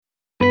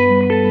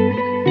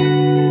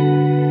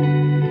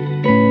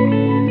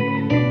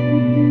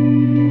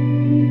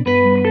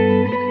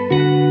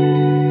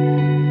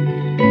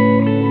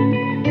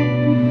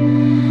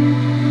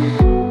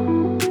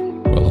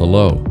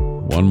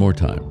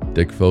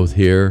Dick Foth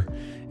here.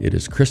 It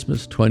is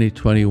Christmas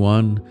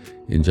 2021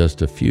 in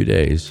just a few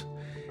days.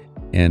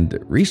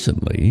 And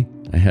recently,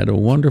 I had a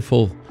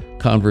wonderful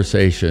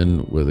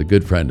conversation with a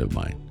good friend of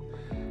mine.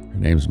 Her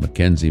name's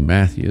Mackenzie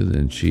Matthews,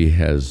 and she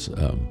has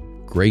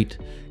great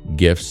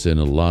gifts in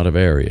a lot of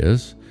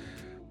areas.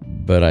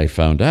 But I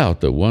found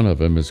out that one of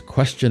them is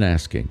question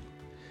asking.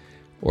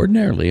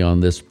 Ordinarily on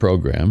this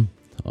program,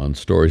 on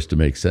Stories to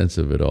Make Sense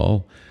of It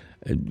All,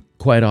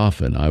 quite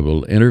often I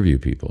will interview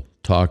people,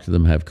 talk to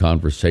them, have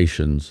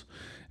conversations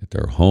at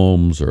their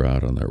homes or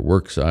out on their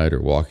work site or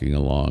walking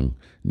along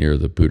near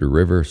the Poudre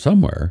River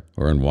somewhere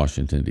or in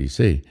Washington,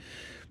 D.C.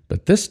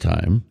 But this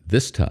time,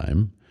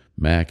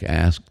 Mac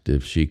asked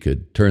if she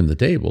could turn the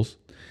tables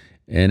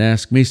and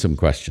ask me some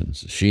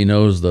questions. She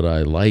knows that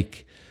I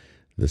like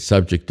the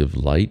subject of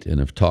light and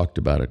have talked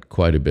about it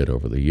quite a bit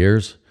over the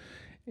years.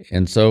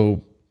 And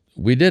so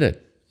we did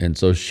it. And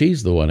so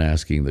she's the one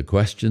asking the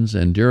questions.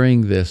 And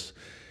during this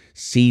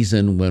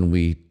season when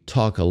we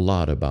talk a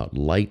lot about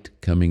light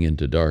coming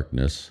into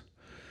darkness,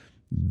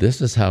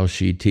 this is how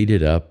she teed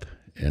it up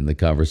and the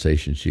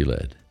conversation she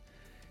led.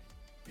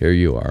 Here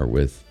you are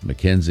with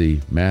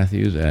Mackenzie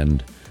Matthews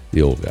and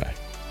the old guy.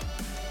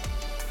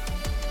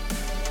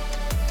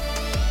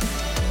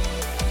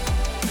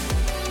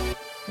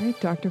 All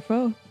right, Dr.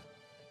 Foth,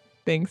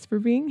 thanks for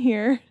being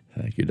here.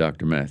 Thank you,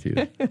 Dr.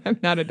 Matthews. I'm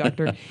not a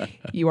doctor.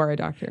 You are a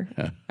doctor.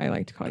 I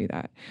like to call you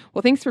that.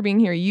 Well, thanks for being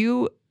here.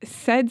 You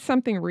said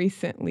something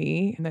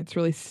recently that's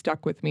really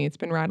stuck with me. It's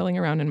been rattling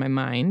around in my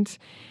mind,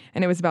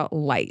 and it was about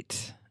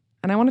light.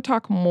 And I want to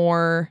talk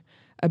more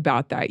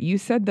about that. You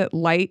said that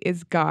light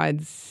is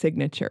God's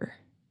signature.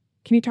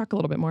 Can you talk a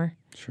little bit more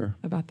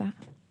about that?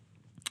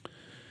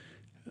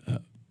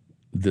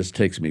 This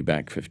takes me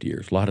back 50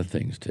 years. A lot of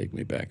things take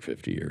me back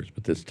 50 years,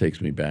 but this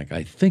takes me back.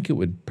 I think it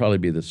would probably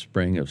be the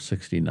spring of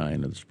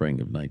 69 or the spring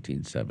of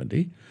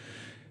 1970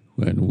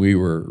 when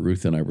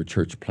Ruth and I were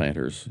church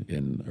planters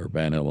in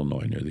Urbana,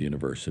 Illinois, near the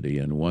university.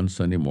 And one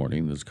Sunday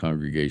morning, this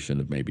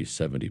congregation of maybe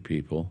 70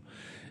 people,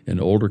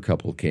 an older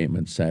couple came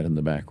and sat in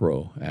the back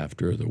row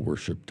after the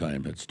worship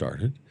time had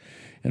started.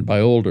 And by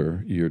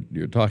older,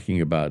 you're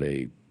talking about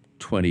a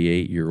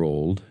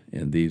 28-year-old,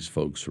 and these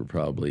folks were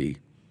probably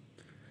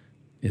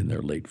in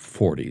their late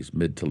 40s,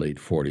 mid to late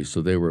 40s,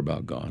 so they were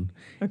about gone.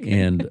 Okay.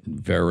 And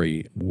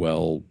very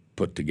well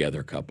put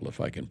together couple,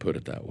 if I can put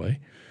it that way,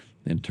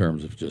 in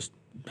terms of just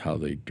how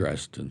they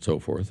dressed and so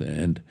forth.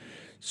 And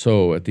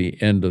so at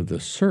the end of the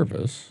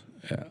service,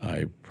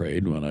 I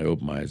prayed. When I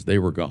opened my eyes, they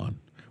were gone.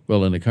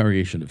 Well, in a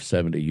congregation of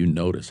 70, you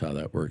notice how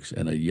that works.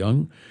 And a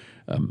young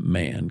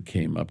man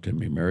came up to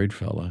me, married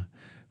fella,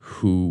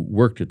 who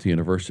worked at the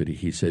university.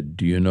 He said,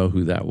 "Do you know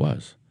who that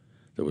was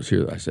that was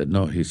here?" I said,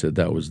 "No." He said,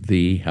 "That was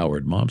the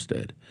Howard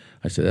Momstead."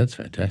 I said, "That's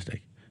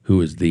fantastic.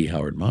 Who is the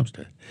Howard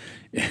Momstead?"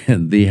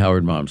 And the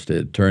Howard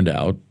Momstead turned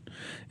out,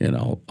 and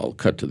I'll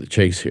cut to the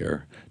chase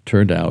here,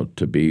 turned out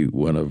to be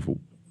one of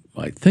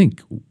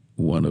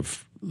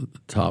the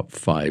top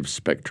 5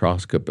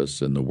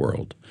 spectroscopists in the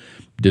world.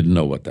 Didn't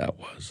know what that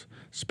was.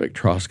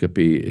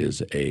 Spectroscopy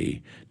is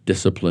a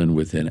discipline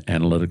within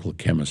analytical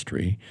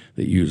chemistry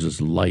that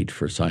uses light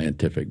for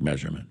scientific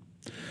measurement.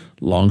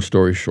 Long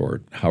story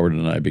short, Howard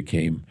and I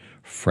became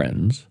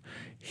friends.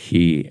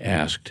 He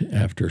asked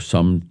after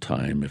some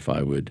time if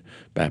I would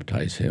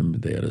baptize him.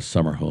 They had a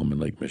summer home in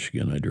Lake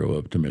Michigan. I drove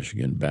up to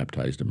Michigan,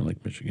 baptized him in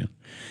Lake Michigan.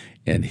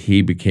 And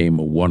he became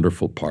a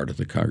wonderful part of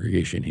the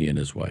congregation, he and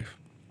his wife.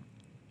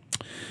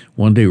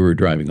 One day we were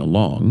driving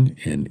along,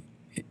 and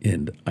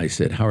I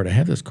said, "Howard, I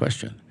have this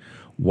question.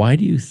 Why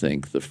do you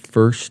think the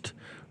first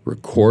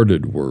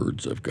recorded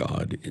words of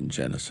God in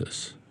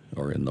Genesis,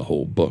 or in the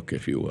whole book,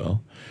 if you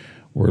will,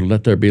 were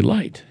 'Let there be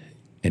light'?"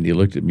 And he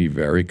looked at me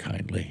very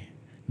kindly,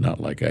 not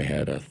like I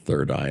had a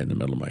third eye in the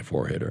middle of my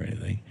forehead or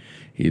anything.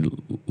 He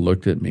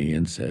looked at me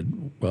and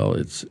said, "Well,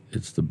 it's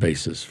the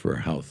basis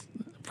for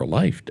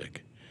life,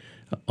 Dick,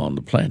 on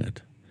the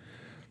planet,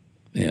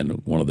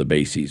 and one of the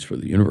bases for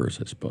the universe,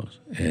 I suppose."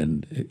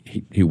 And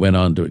he went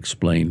on to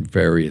explain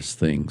various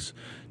things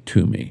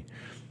to me.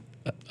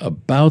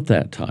 About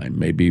that time,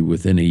 maybe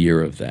within a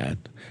year of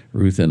that,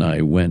 Ruth and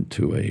I went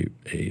to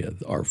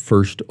our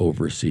first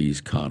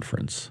overseas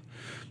conference,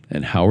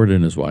 and Howard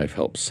and his wife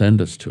helped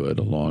send us to it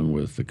along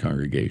with the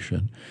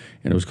congregation.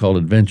 And it was called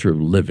Adventure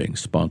of Living,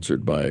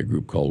 sponsored by a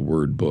group called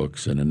Word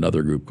Books and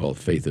another group called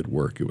Faith at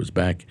Work. It was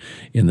back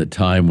in the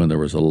time when there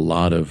was a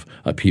lot of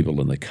people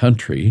in the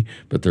country,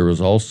 but there was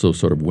also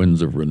sort of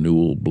winds of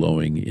renewal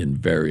blowing in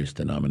various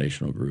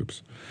denominational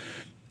groups.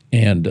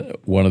 And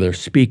one of their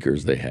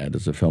speakers they had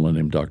is a fellow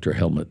named Dr.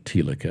 Helmut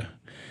Thielicke.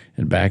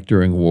 And back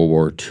during World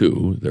War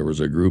II, there was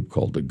a group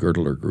called the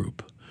Girdler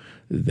Group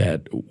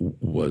that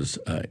was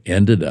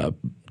ended up,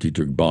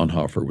 Dietrich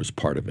Bonhoeffer was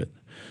part of it,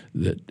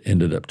 that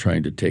ended up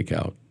trying to take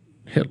out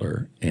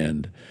Hitler.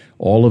 And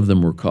all of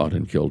them were caught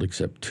and killed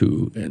except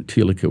 2. And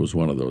Thielicke was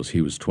one of those.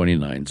 He was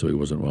 29, so he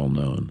wasn't well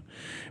known.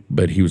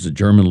 But he was a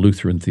German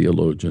Lutheran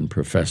theologian,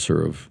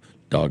 professor of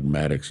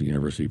dogmatics at the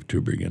University of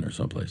Tübingen or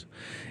someplace.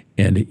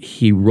 And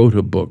he wrote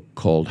a book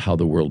called How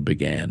the World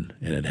Began,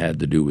 and it had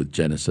to do with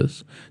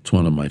Genesis. It's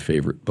one of my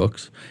favorite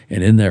books.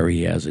 And in there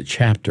he has a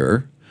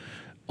chapter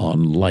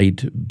on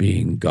light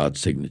being God's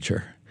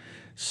signature.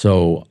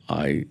 So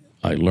I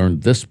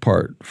learned this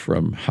part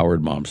from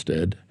Howard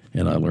Momstead,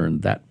 and I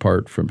learned that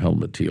part from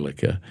Helmut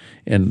Thielicke,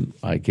 and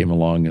I came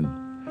along and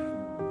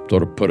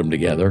sort of put them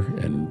together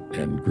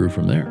and grew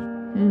from there.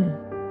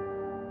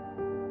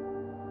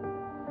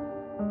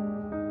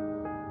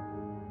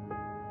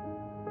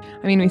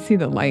 I mean, we see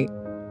the light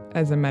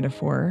as a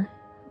metaphor,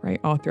 right,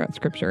 all throughout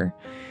Scripture.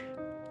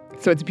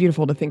 So it's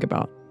beautiful to think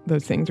about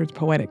those things, or it's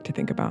poetic to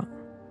think about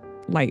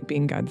light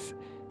being God's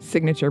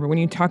signature. But when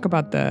you talk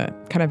about the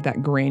kind of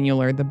that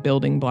granular, the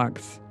building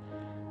blocks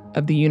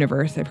of the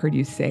universe, I've heard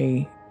you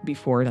say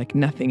before, like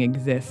nothing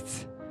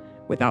exists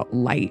without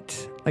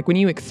light. Like when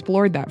you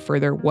explored that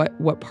further,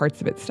 what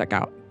parts of it stuck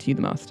out to you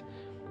the most?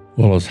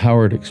 Well, as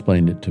Howard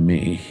explained it to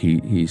me,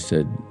 he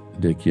said,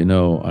 Dick, you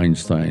know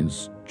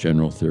Einstein's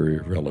general theory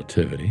of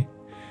relativity,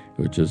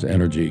 which is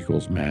energy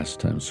equals mass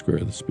times square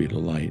of the speed of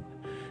light.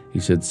 He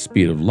said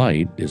speed of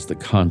light is the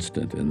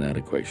constant in that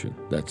equation.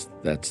 That's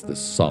the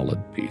solid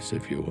piece,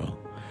 if you will.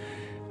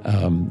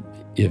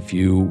 If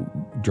you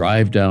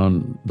drive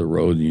down the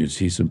road and you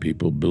see some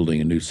people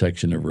building a new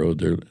section of road,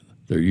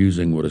 they're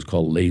using what is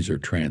called laser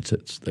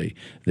transits. They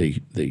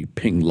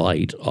ping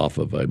light off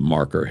of a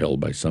marker held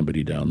by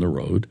somebody down the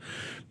road,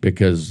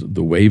 because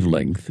the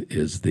wavelength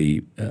is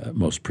the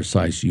most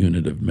precise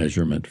unit of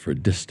measurement for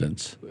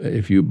distance.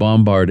 If you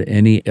bombard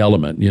any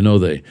element, you know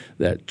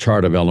that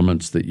chart of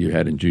elements that you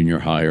had in junior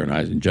high or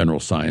in general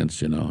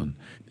science, and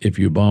if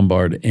you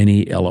bombard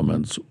any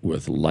elements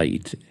with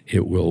light,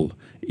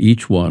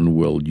 each one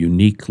will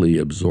uniquely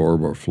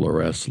absorb or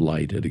fluoresce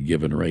light at a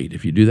given rate.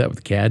 If you do that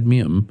with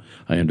cadmium,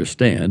 I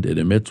understand, it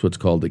emits what's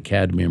called the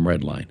cadmium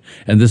red line.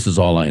 And this is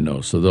all I know,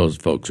 so those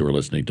folks who are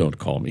listening, don't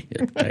call me,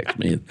 text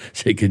me and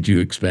say, could you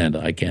expand?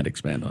 I can't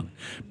expand on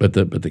it. But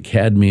the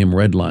cadmium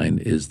red line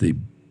is the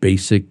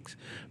basic,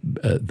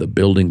 the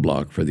building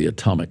block for the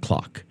atomic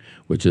clock,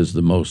 which is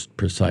the most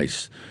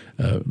precise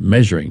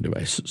measuring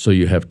device. So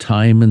you have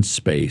time and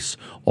space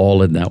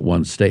all in that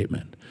one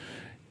statement.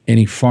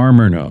 Any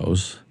farmer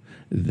knows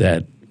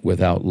that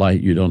without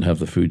light, you don't have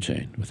the food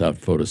chain. Without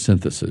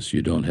photosynthesis,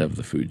 you don't have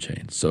the food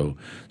chain. So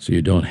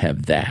you don't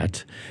have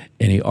that.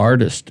 Any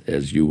artist,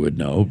 as you would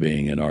know,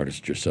 being an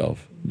artist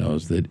yourself,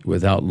 knows that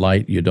without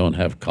light, you don't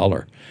have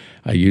color.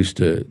 I used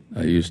to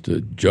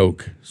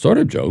joke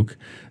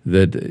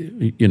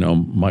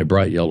that, my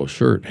bright yellow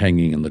shirt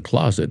hanging in the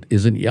closet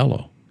isn't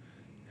yellow.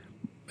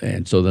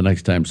 And so the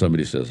next time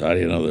somebody says, how do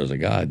you know there's a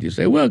God? You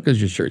say, well,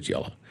 because your shirt's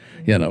yellow.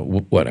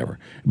 Whatever.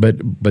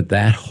 But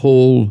that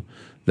whole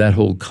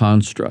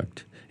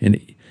construct,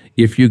 and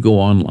if you go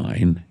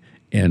online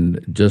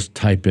and just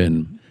type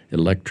in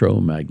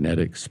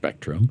electromagnetic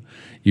spectrum,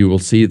 you will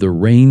see the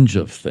range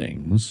of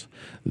things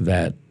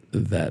that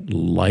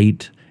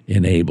light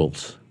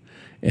enables.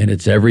 And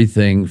it's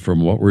everything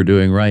from what we're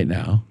doing right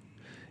now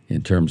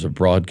in terms of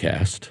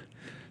broadcast.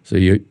 So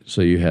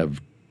you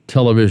have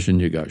television,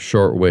 you got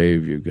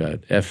shortwave, you've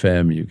got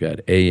FM, you've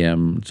got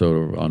AM,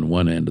 sort of on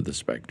one end of the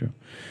spectrum.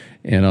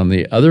 And on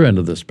the other end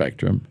of the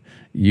spectrum,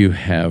 you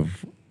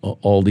have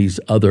all these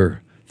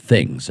other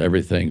things,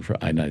 everything from,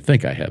 and I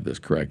think I have this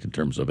correct in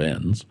terms of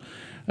ends,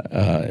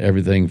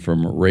 everything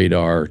from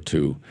radar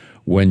to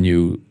when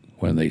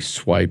they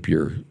swipe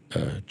your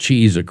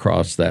cheese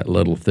across that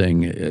little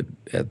thing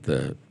at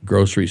the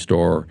grocery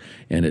store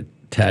and it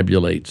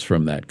tabulates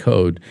from that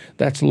code,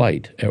 that's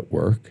light at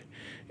work.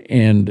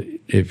 And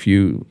if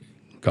you,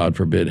 God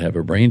forbid, have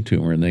a brain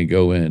tumor and they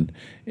go in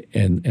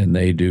and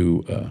they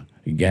do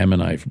gamma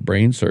knife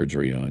brain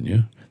surgery on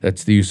you,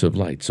 that's the use of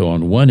light. So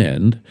on one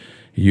end,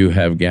 you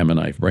have gamma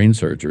knife brain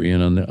surgery,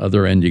 and on the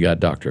other end, you got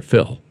Dr.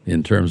 Phil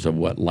in terms of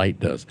what light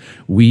does.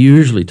 We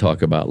usually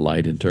talk about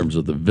light in terms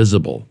of the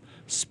visible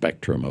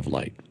spectrum of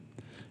light,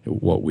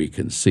 what we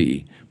can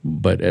see.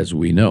 But as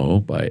we know,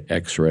 by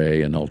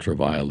X-ray and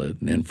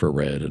ultraviolet and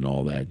infrared and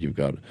all that, you've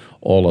got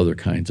all other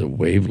kinds of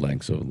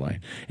wavelengths of light.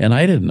 And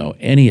I didn't know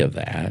any of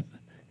that,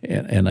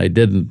 and I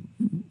didn't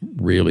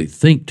really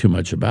think too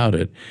much about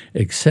it,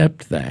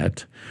 except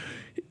that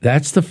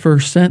that's the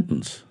first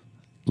sentence,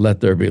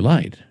 let there be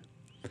light.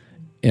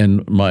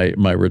 And my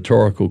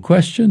rhetorical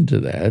question to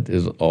that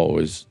is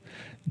always,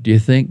 do you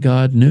think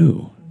God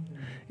knew?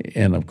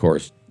 And of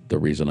course, the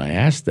reason I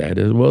asked that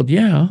is, well,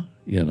 yeah,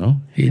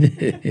 he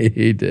did.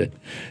 He did.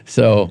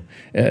 So,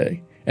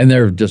 and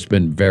there have just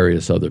been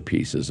various other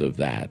pieces of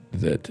that.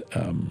 It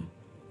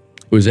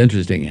was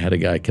interesting. I had a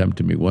guy come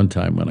to me one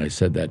time when I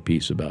said that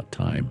piece about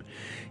time.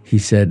 He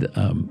said,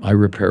 I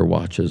repair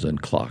watches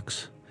and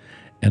clocks.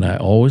 And I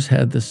always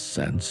had this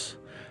sense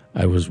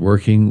I was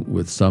working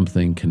with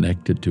something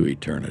connected to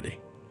eternity.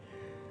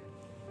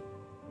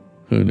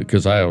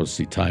 Because I always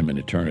see time and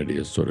eternity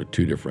as sort of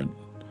two different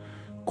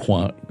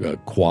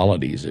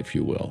qualities, if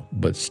you will.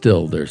 But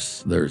still,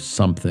 there's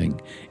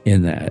something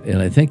in that.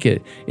 And I think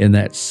in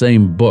that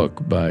same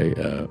book by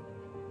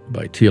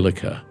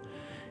Thielicke,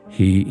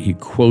 he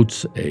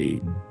quotes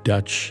a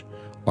Dutch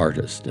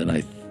artist, and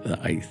I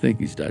think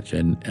he's Dutch,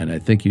 and I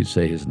think you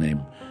say his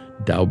name,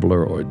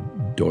 Daubler or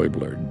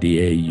Deubler,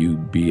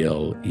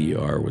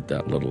 Daubler, with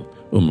that little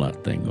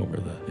umlaut thing over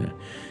the,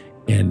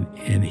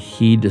 and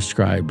he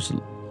describes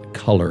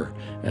color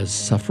as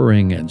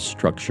suffering and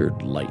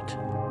structured light.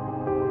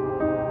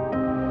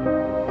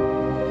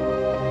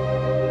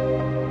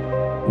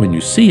 When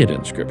you see it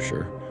in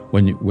Scripture,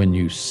 when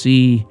you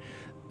see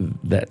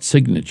that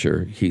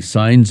signature, he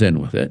signs in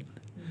with it.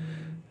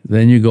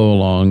 Then you go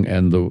along,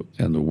 and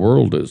the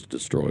world is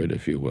destroyed,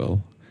 if you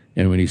will.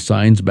 And when he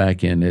signs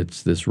back in,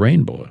 it's this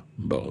rainbow.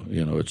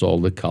 It's all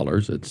the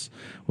colors. It's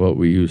what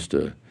we used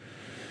to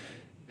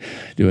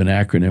do an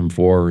acronym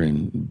for,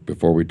 and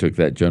before we took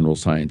that general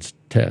science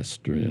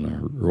test.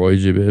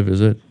 ROIGIBIV,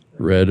 is it?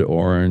 Red,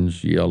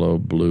 orange, yellow,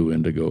 blue,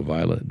 indigo,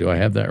 violet. Do I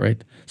have that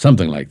right?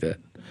 Something like that.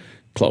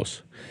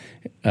 Close.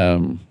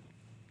 And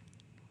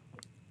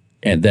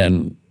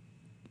then,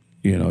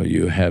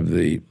 you have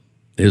the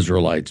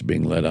Israelites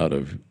being led out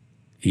of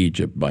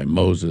Egypt by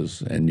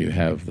Moses, and you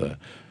have the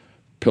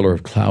pillar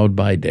of cloud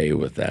by day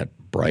with that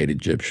bright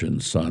Egyptian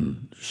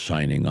sun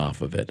shining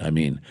off of it. I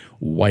mean,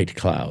 white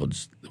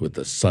clouds with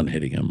the sun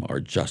hitting them are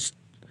just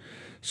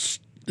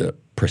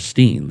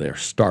pristine. They're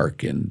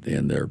stark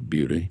in their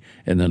beauty.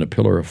 And then a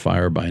pillar of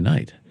fire by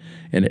night.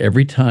 And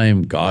every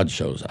time God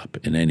shows up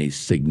in any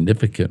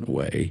significant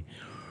way,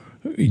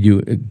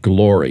 you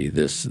glory,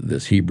 this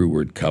Hebrew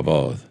word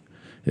kavod.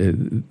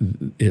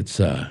 It's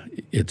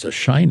a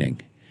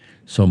shining.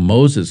 So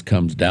Moses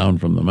comes down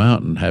from the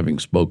mountain having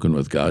spoken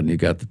with God, and you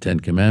got the Ten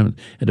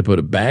Commandments, and to put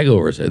a bag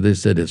over his head. They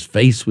said his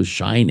face was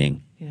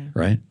shining,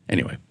 right?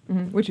 Anyway.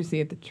 Mm-hmm. Which you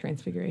see at the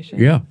Transfiguration.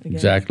 Yeah, again.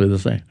 Exactly the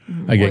same.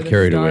 Mm-hmm. I get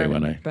carried away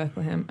when I...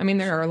 Bethlehem. I mean,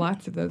 there are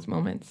lots of those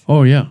moments.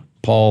 Oh, yeah.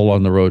 Paul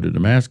on the road to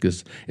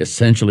Damascus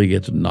essentially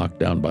gets knocked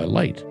down by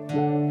light.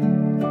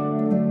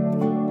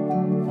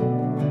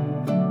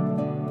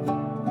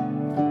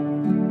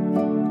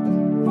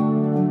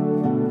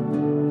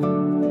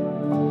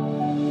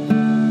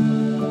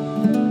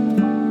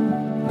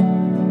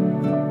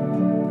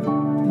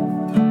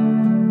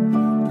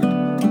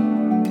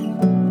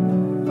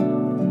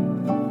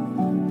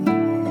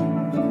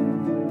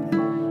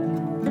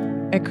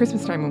 At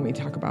Christmas time, when we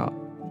talk about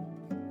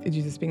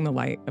Jesus being the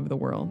light of the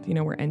world,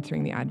 we're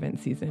entering the Advent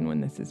season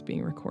when this is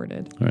being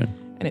recorded. Right.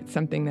 And it's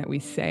something that we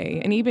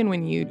say. And even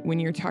when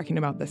you're talking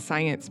about the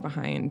science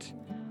behind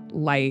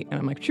light, and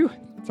I'm like, phew,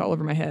 it's all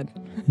over my head.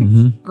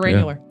 Mm-hmm. It's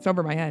granular. Yeah. It's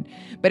over my head.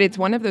 But it's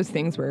one of those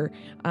things where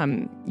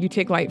you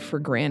take light for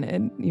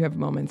granted. You have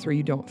moments where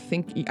I don't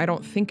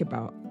think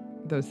about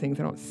those things.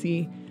 I don't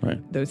see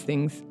those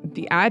things.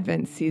 The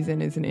Advent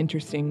season is an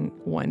interesting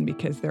one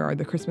because there are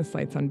the Christmas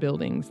lights on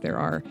buildings. There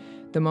are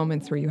the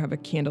moments where you have a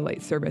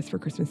candlelight service for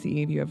Christmas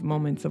Eve. You have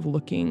moments of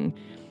looking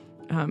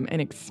and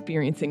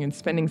experiencing and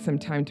spending some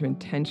time to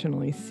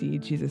intentionally see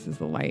Jesus as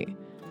the light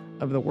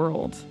of the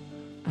world.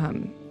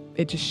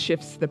 It just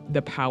shifts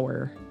the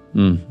power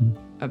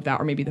of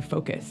that, or maybe the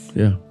focus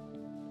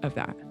of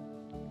that.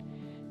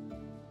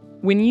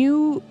 When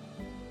you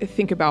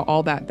think about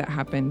all that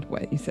happened,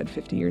 what you said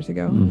 50 years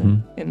ago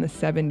in the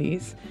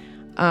 70s,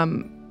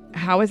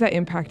 how has that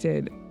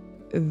impacted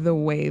the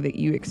way that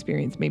you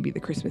experience maybe the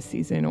Christmas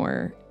season,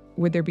 or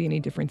would there be any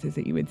differences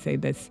that you would say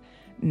this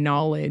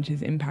knowledge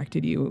has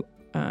impacted you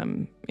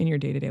in your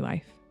day-to-day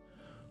life?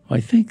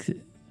 I think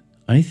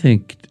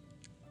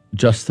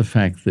just the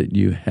fact that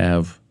you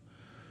have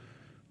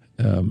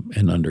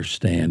an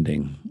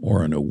understanding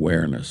or an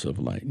awareness of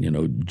light.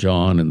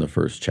 John in the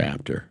first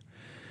chapter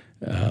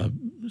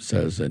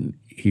says, and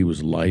he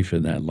was life,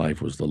 and that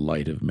life was the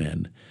light of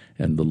men.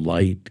 And the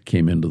light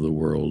came into the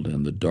world,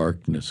 and the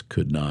darkness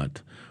could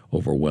not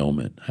overwhelm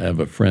it. I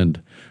have a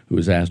friend who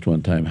was asked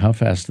one time, how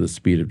fast is the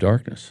speed of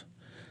darkness?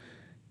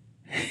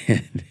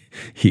 And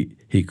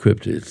he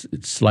quipped, it's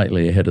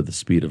slightly ahead of the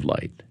speed of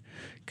light,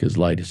 because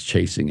light is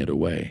chasing it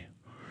away.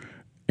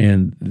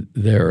 And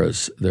there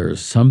is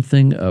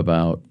something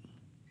about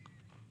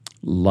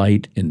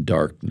light and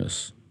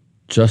darkness,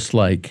 just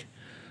like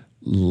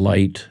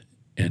light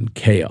and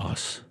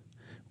chaos.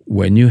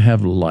 When you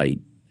have light,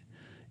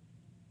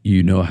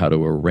 you know how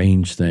to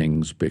arrange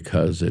things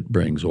because it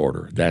brings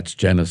order. That's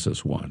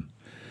Genesis 1.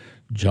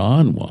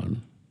 John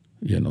 1,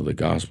 the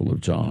Gospel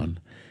of John,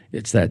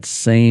 it's that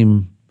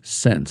same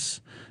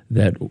sense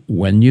that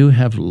when you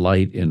have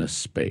light in a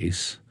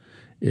space,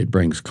 it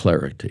brings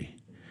clarity.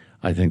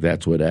 I think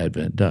that's what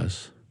Advent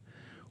does.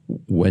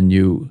 When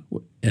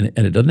and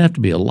it doesn't have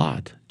to be a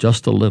lot,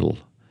 just a little.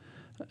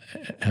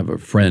 I have a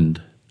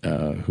friend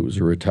who was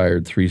a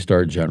retired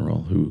 3-star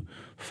general who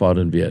fought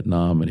in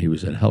Vietnam, and he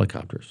was in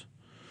helicopters.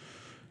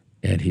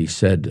 And he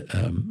said,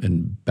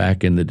 and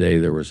back in the day,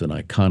 there was an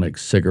iconic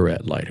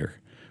cigarette lighter,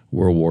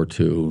 World War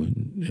II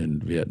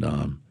in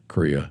Vietnam,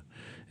 Korea.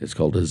 It's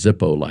called a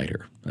Zippo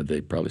lighter.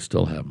 They probably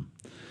still have them.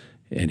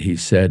 And he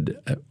said,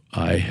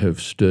 I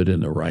have stood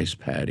in a rice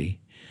paddy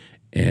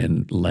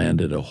and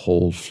landed a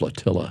whole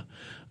flotilla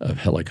of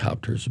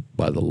helicopters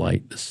by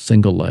the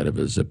single light of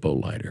a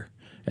Zippo lighter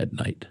at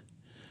night,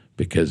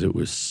 because it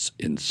was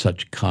in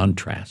such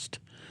contrast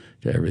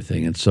to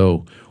everything. And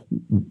so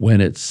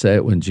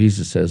when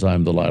Jesus says,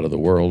 "I'm the light of the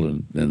world,"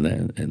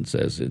 and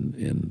says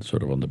in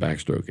sort of on the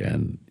backstroke,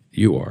 "and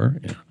you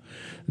are,"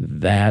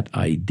 that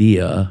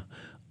idea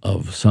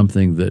of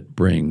something that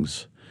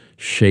brings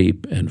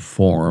shape and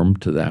form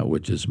to that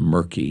which is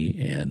murky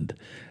and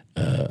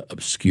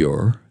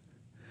obscure,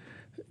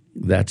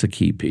 that's a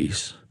key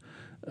piece.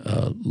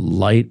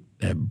 Light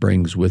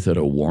brings with it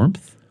a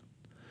warmth,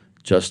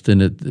 just in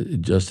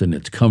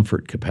its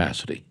comfort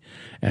capacity.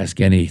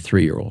 Ask any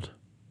 3-year-old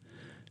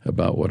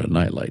about what a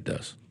nightlight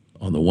does.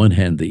 On the one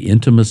hand, the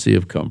intimacy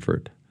of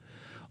comfort.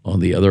 On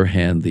the other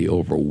hand, the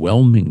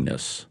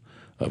overwhelmingness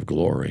of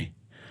glory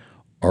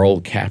are all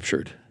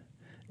captured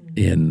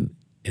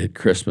at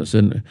Christmas.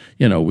 And,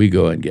 we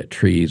go and get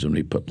trees and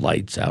we put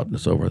lights out and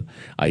so forth.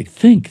 I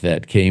think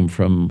that came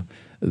from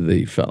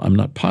the fellow. I'm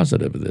not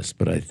positive of this,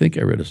 but I think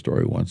I read a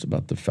story once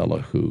about the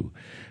fellow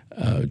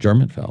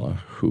German fellow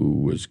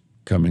who was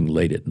coming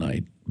late at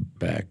night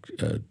back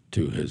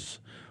to his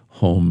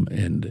home,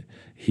 and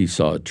he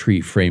saw a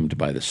tree framed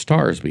by the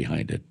stars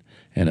behind it,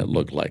 and it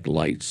looked like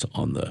lights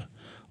on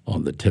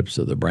the tips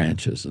of the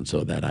branches, and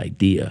so that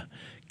idea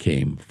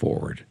came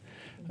forward.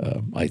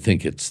 I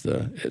think it's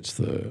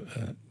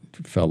the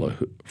fellow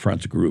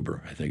Franz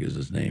Gruber, I think is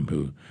his name,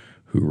 who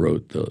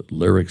wrote the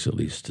lyrics, at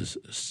least, to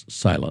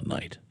Silent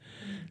Night,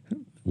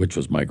 which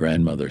was my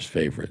grandmother's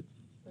favorite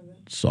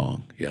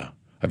song. Yeah.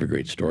 I have a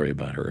great story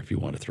about her if you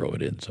want to throw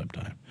it in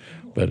sometime.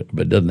 But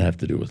it doesn't have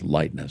to do with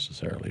light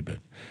necessarily,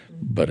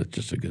 but it's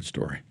just a good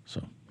story.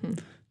 So,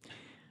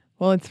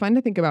 Well, it's fun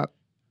to think about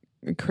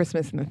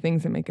Christmas and the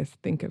things that make us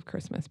think of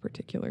Christmas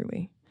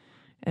particularly.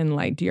 And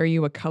light, are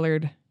you a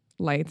colored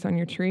lights on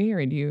your tree,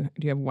 or do you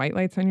have white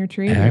lights on your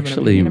tree? Do you have an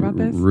actually, opinion about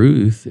this?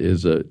 Ruth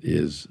is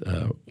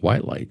a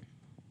white light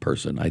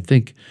person. I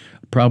think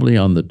probably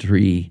on the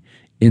tree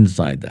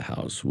inside the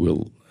house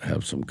we'll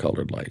have some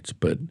colored lights,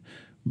 but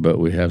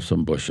we have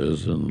some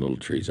bushes and little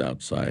trees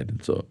outside,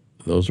 and so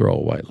those are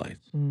all white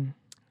lights.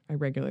 I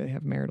regularly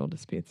have marital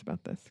disputes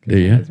about this. Do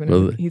you?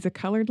 Well, he's a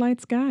colored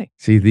lights guy.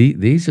 See,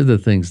 these are the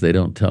things they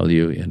don't tell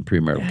you in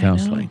premarital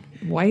counseling.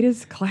 White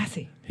is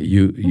classy.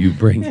 You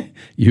bring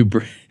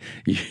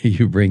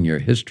your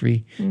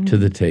history to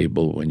the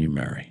table when you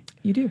marry.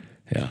 You do.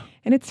 Yeah.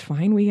 And it's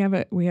fine. We have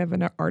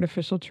an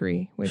artificial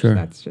tree, which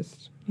that's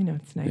just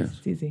it's nice. Yes.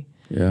 It's easy.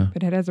 Yeah.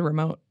 But it has a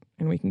remote,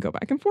 and we can go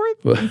back and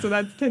forth. And so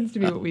that tends to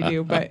be what we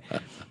do.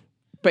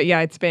 But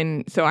yeah, it's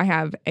been, so I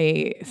have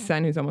a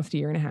son who's almost a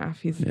year and a half.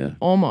 He's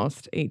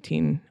almost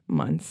 18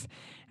 months.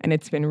 And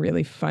it's been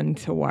really fun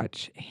to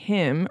watch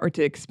him, or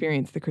to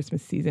experience the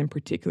Christmas season,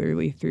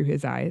 particularly through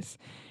his eyes.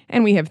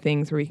 And we have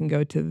things where we can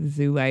go to the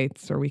zoo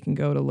lights, or we can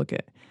go to look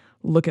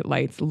at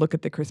lights, look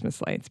at the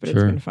Christmas lights. But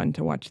It's been fun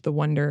to watch the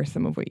wonder,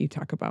 some of what you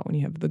talk about when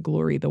you have the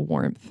glory, the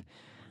warmth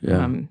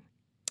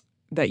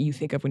that you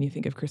think of when you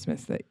think of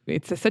Christmas. That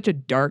it's such a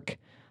dark,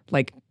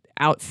 like,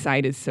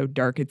 outside is so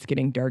dark. It's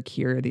getting dark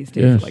here these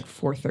days at like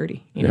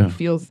 4:30. It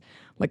feels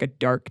like a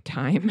dark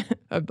time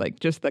of like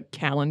just the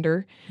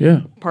calendar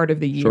part of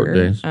the year. Short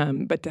days.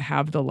 But to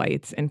have the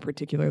lights, and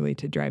particularly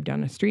to drive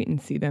down a street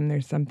and see them,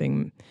 there's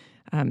something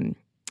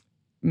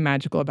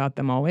magical about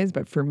them always.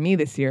 But for me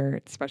this year,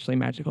 it's especially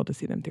magical to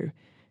see them through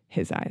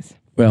his eyes.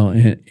 Well,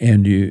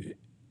 and you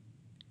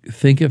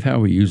think of how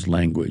we use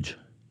language.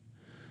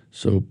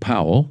 So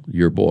Powell,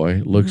 your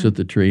boy, looks at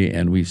the tree,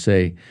 and we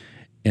say,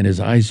 and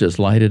his eyes just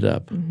lighted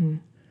up. Mm-hmm.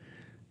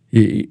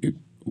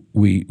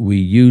 We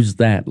use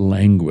that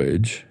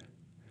language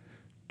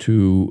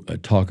to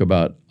talk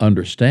about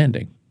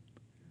understanding.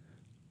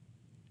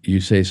 You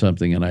say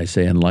something, and I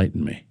say,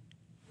 "Enlighten me."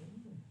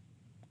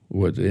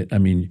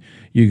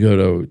 You go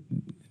to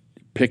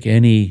pick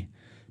any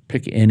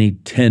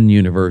 10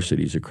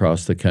 universities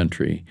across the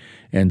country,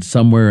 and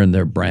somewhere in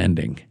their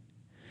branding,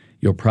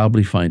 you'll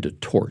probably find a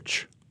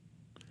torch.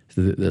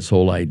 This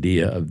whole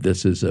idea of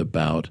this is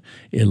about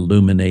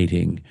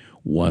illuminating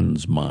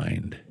one's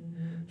mind.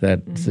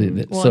 There's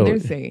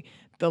the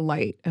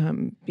light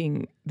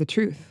being the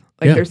truth.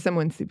 Like there's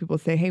people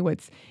say, hey,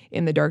 what's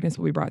in the darkness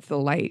will be brought to the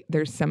light.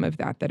 There's some of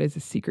that is a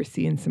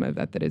secrecy, and some of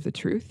that is a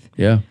truth.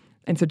 Yeah.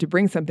 And so to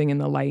bring something in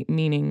the light,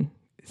 meaning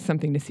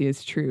something to see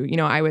as true.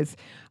 I was,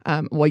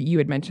 you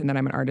had mentioned that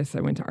I'm an artist.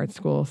 I went to art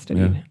school,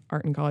 studied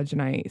art in college,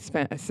 and I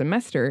spent a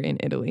semester in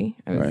Italy.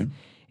 I was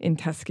in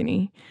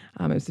Tuscany.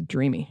 It was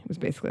dreamy. It was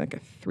basically like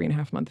a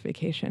 3.5-month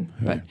vacation.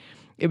 Right. But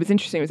it was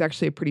interesting. It was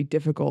actually a pretty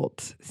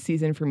difficult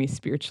season for me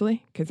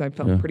spiritually, because I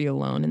felt pretty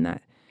alone in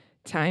that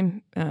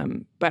time.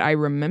 But I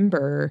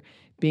remember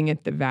being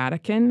at the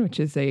Vatican, which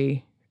is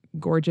a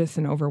gorgeous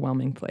and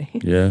overwhelming place.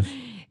 Yes.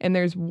 And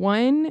there's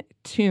one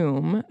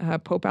tomb,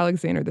 Pope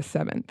Alexander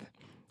VII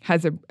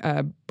has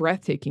a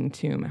breathtaking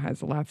tomb. It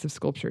has lots of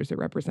sculptures that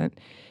represent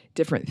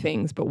different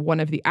things, but one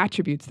of the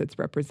attributes that's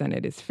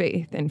represented is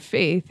faith, and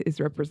faith is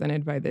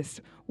represented by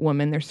this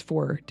woman. There's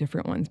 4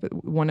 different ones,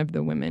 but one of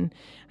the women,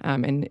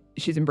 and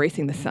she's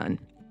embracing the sun.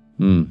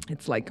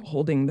 It's like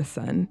holding the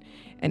sun,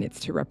 and it's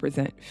to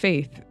represent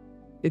faith.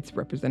 It's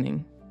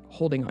representing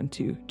holding on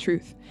to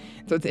truth.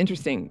 So it's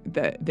interesting,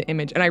 the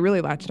image, and I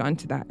really latched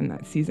onto that in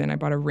that season. I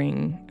bought a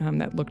ring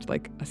that looked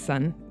like a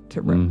sun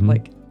to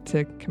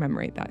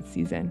commemorate that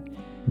season.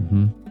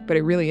 But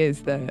it really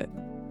is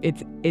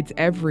it's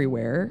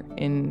everywhere,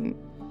 and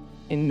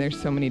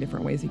there's so many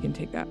different ways you can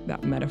take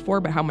that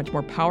metaphor, but how much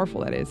more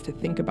powerful that is to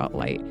think about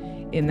light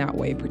in that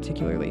way,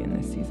 particularly in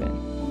this season.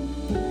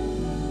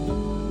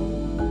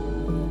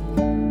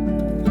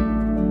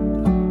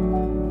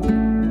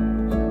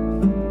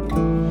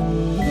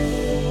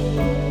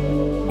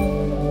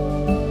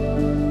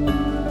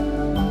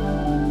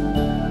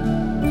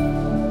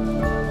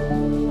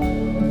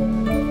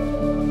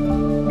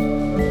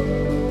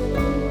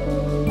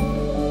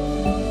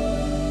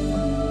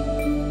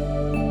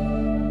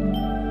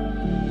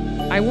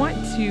 I want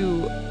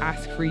to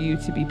ask for you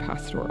to be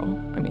pastoral.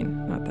 I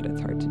mean, not that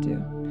it's hard to do.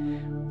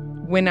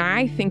 When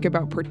I think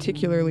about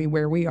particularly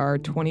where we are,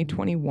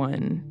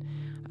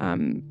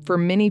 2021, for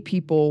many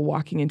people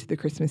walking into the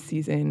Christmas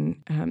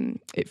season,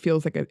 it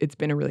feels like it's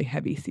been a really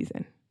heavy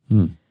season.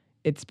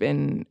 It's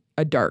been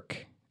a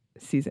dark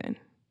season,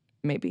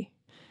 maybe.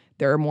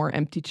 There are more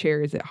empty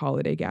chairs at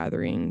holiday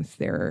gatherings.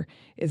 There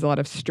is a lot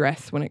of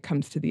stress when it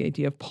comes to the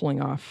idea of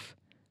pulling off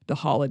the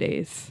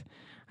holidays.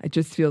 It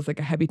just feels like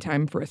a heavy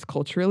time for us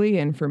culturally,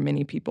 and for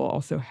many people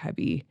also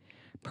heavy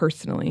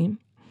personally.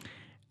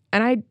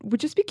 And I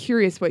would just be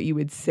curious what you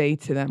would say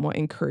to them, what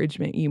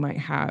encouragement you might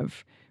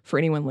have for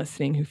anyone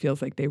listening who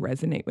feels like they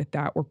resonate with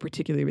that, or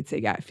particularly would say,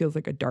 yeah, it feels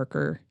like a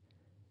darker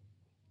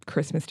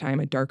Christmas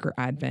time, a darker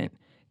Advent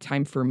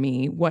time for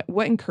me. What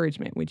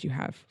encouragement would you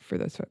have for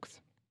those folks?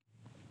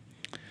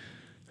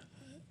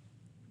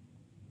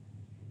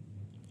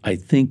 I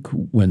think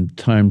when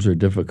times are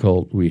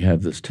difficult, we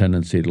have this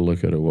tendency to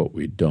look at what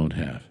we don't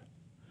have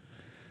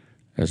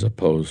as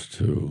opposed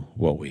to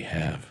what we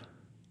have.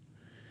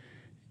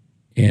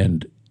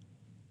 And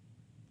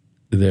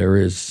there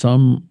is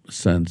some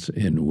sense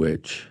in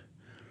which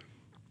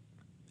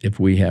if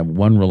we have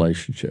one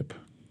relationship,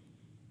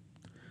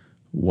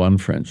 one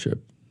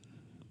friendship,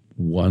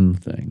 one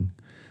thing,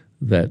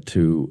 that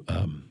to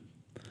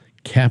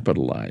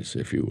capitalize,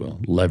 if you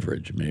will,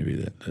 leverage,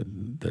 maybe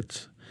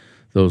that's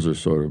those are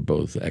sort of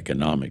both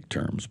economic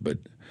terms, but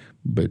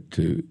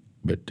to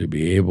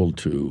be able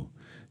to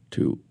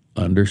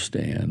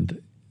understand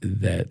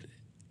that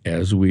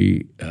as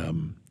we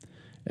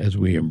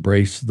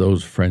embrace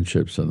those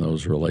friendships and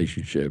those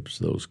relationships,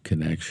 those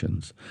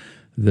connections,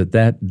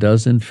 that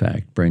does in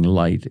fact bring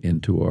light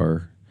into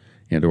our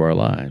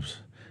lives.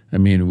 I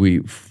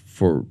mean,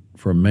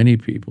 for many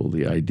people,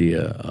 the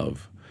idea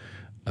of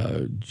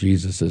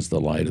Jesus as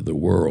the light of the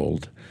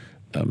world.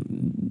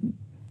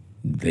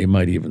 They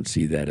might even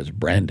see that as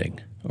branding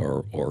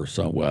or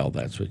some, well,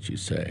 that's what you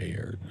say,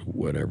 or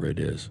whatever it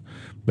is.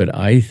 But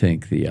I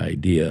think the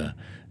idea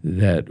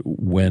that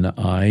when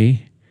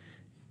I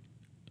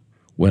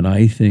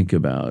think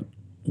about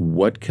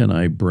what can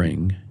I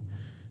bring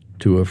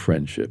to a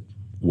friendship,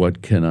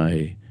 what can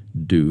I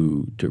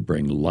do to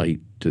bring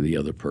light to the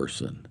other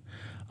person,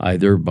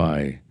 either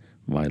by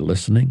my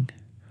listening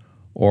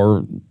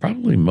or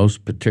probably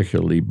most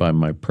particularly by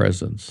my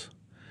presence,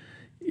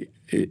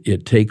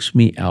 it takes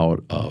me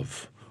out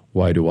of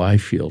why do I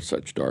feel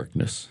such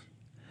darkness,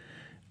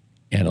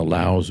 and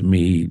allows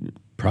me,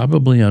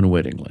 probably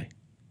unwittingly,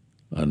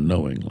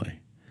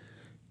 unknowingly,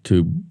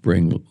 to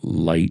bring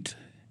light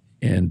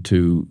and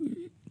to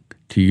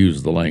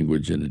use the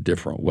language in a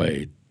different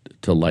way,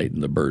 to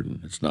lighten the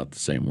burden. It's not the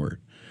same word.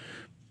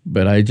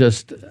 But I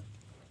just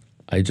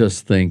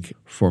think,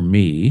 for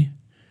me,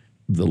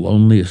 the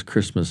loneliest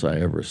Christmas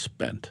I ever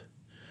spent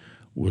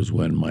was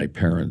when my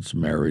parents'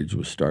 marriage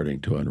was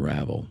starting to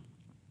unravel.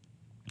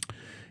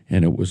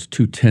 And it was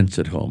too tense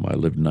at home. I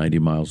lived 90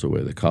 miles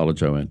away. The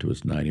college I went to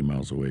was 90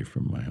 miles away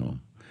from my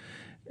home.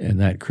 And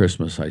that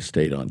Christmas I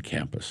stayed on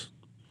campus,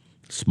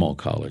 small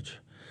college.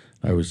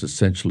 I was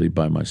essentially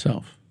by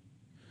myself.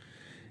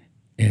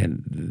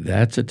 And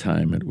that's a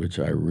time at which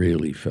I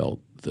really felt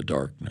the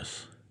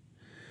darkness.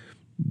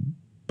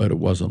 But it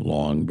wasn't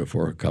long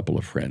before a couple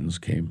of friends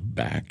came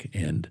back,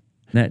 and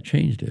that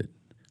changed it.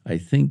 I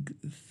think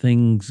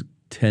things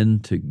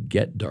tend to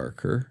get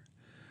darker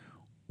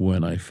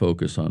when I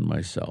focus on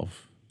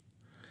myself.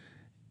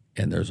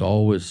 And there's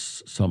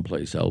always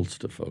someplace else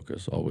to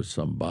focus, always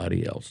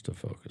somebody else to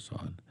focus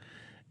on.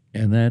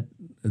 And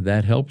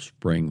that helps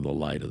bring the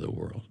light of the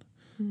world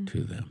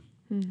to them.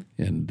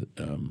 And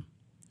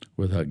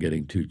without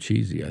getting too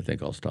cheesy, I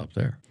think I'll stop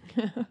there.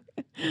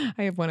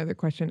 I have one other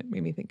question that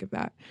made me think of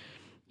that.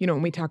 You know,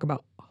 when we talk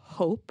about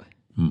hope,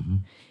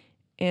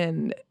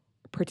 and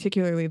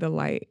particularly the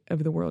light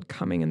of the world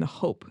coming and the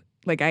hope,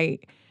 like I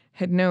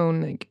had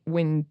known, like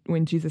when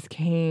Jesus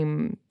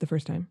came the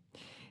first time,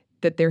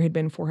 that there had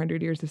been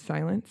 400 years of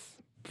silence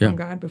from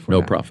God before no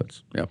that.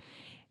 prophets. Yeah.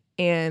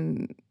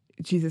 And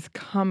Jesus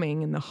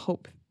coming and the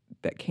hope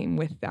that came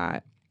with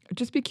that. I'd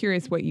just be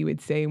curious what you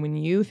would say when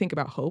you think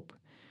about hope,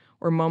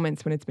 or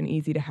moments when it's been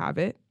easy to have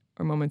it,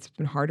 or moments it's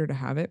been harder to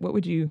have it. What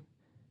would you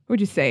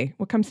say?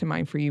 What comes to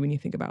mind for you when you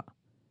think about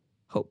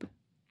hope?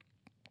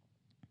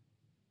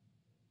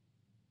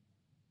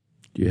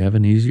 Do you have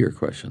an easier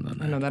question than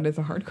I that? know that is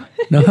a hard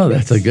question. No,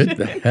 that's a good.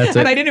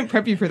 And I didn't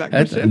prep you for that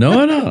question.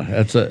 No.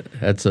 That's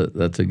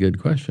a good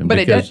question. But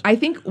it does. I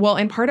think. Well,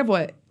 and part of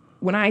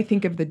when I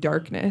think of the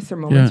darkness or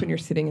moments when you're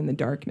sitting in the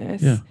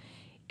darkness,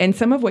 and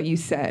some of what you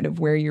said of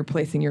where you're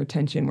placing your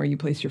attention, where you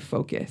place your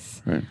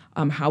focus, right.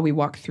 How we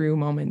walk through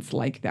moments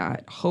like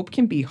that. Hope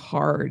can be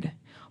hard.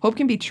 Hope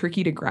can be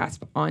tricky to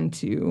grasp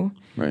onto.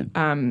 Right.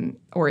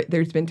 Or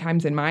there's been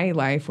times in my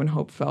life when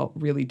hope felt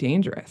really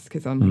dangerous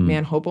because I'm like,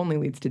 man, hope only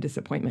leads to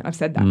disappointment. I've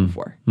said that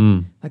before.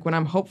 Like when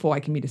I'm hopeful,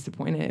 I can be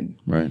disappointed.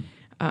 Right.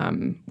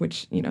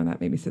 Which, that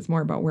maybe says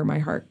more about where my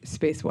heart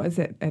space was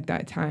at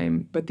that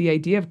time. But the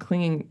idea of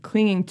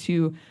clinging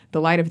to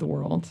the light of the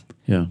world,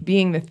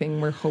 being the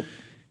thing where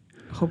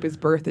hope is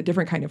birthed, a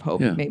different kind of hope,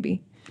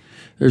 maybe.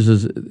 There's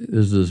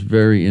this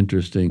very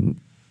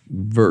interesting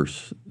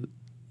verse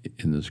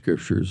in the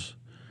scriptures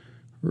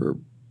where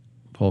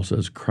Paul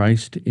says,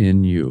 Christ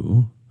in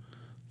you,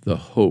 the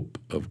hope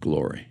of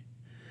glory.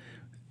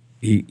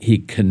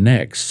 He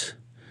connects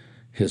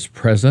his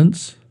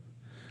presence,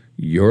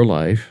 your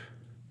life,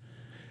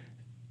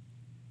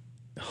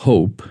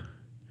 hope,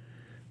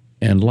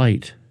 and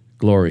light,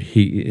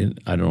 glory.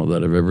 I don't know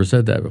that I've ever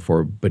said that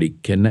before, but he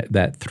connect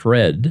that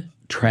thread,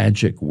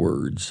 tragic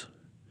words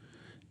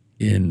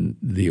in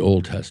the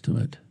Old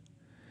Testament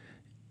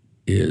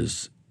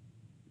is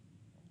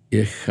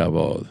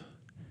Ichabod.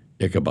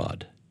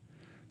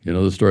 You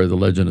know the story of the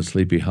legend of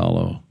Sleepy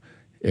Hollow,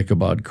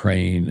 Ichabod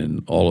Crane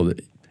and all of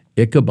it.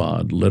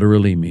 Ichabod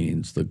literally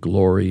means the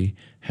glory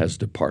has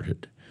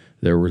departed.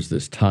 There was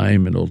this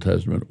time in Old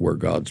Testament where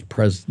God's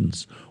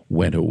presence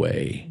went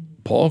away.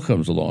 Paul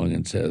comes along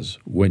and says,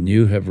 when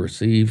you have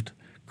received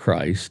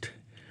Christ,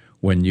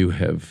 when you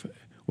have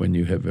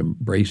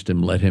embraced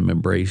him, let him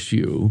embrace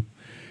you,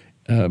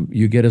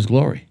 you get his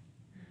glory.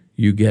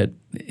 You get,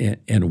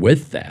 and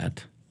with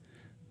that,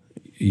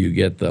 you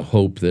get the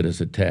hope that is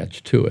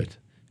attached to it.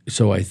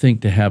 So I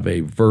think to have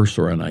a verse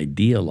or an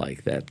idea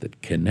like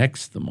that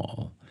connects them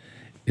all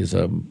is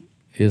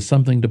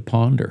something to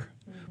ponder.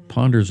 Mm-hmm.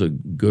 Ponder's a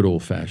good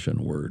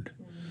old-fashioned word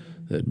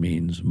that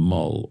means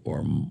mull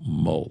or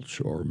mulch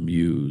or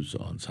muse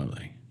on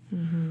something.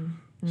 Mm-hmm.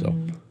 So,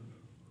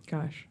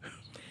 gosh.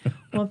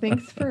 Well,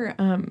 thanks for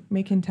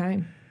making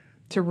time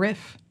to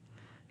riff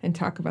and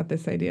talk about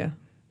this idea.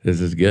 This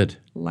is good.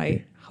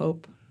 Light,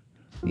 hope,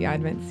 the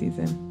Advent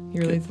season. He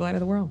really is the light of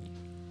the world.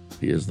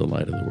 He is the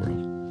light of the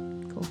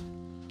world. Cool.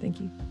 Thank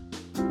you.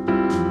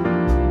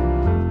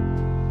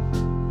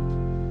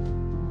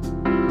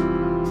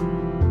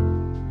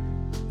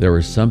 There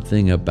is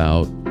something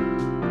about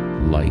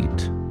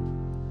light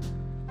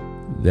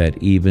that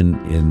even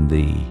in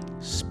the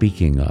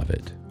speaking of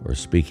it or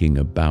speaking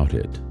about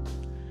it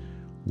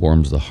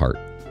warms the heart,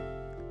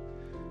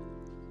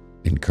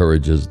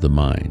 encourages the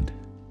mind,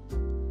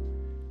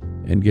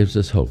 and gives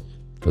us hope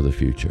for the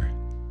future.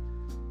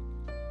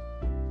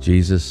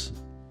 Jesus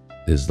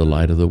is the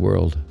light of the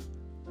world,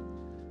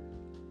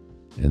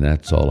 and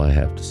that's all I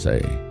have to say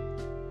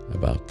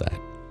about that.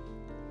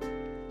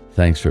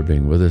 Thanks for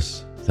being with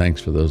us. Thanks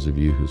for those of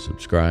you who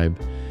subscribe,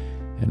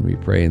 and we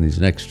pray in these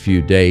next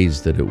few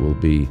days that it will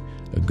be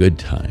a good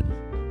time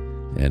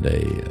and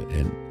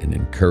an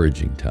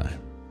encouraging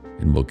time,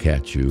 and we'll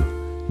catch you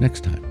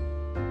next time.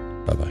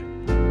 Bye-bye.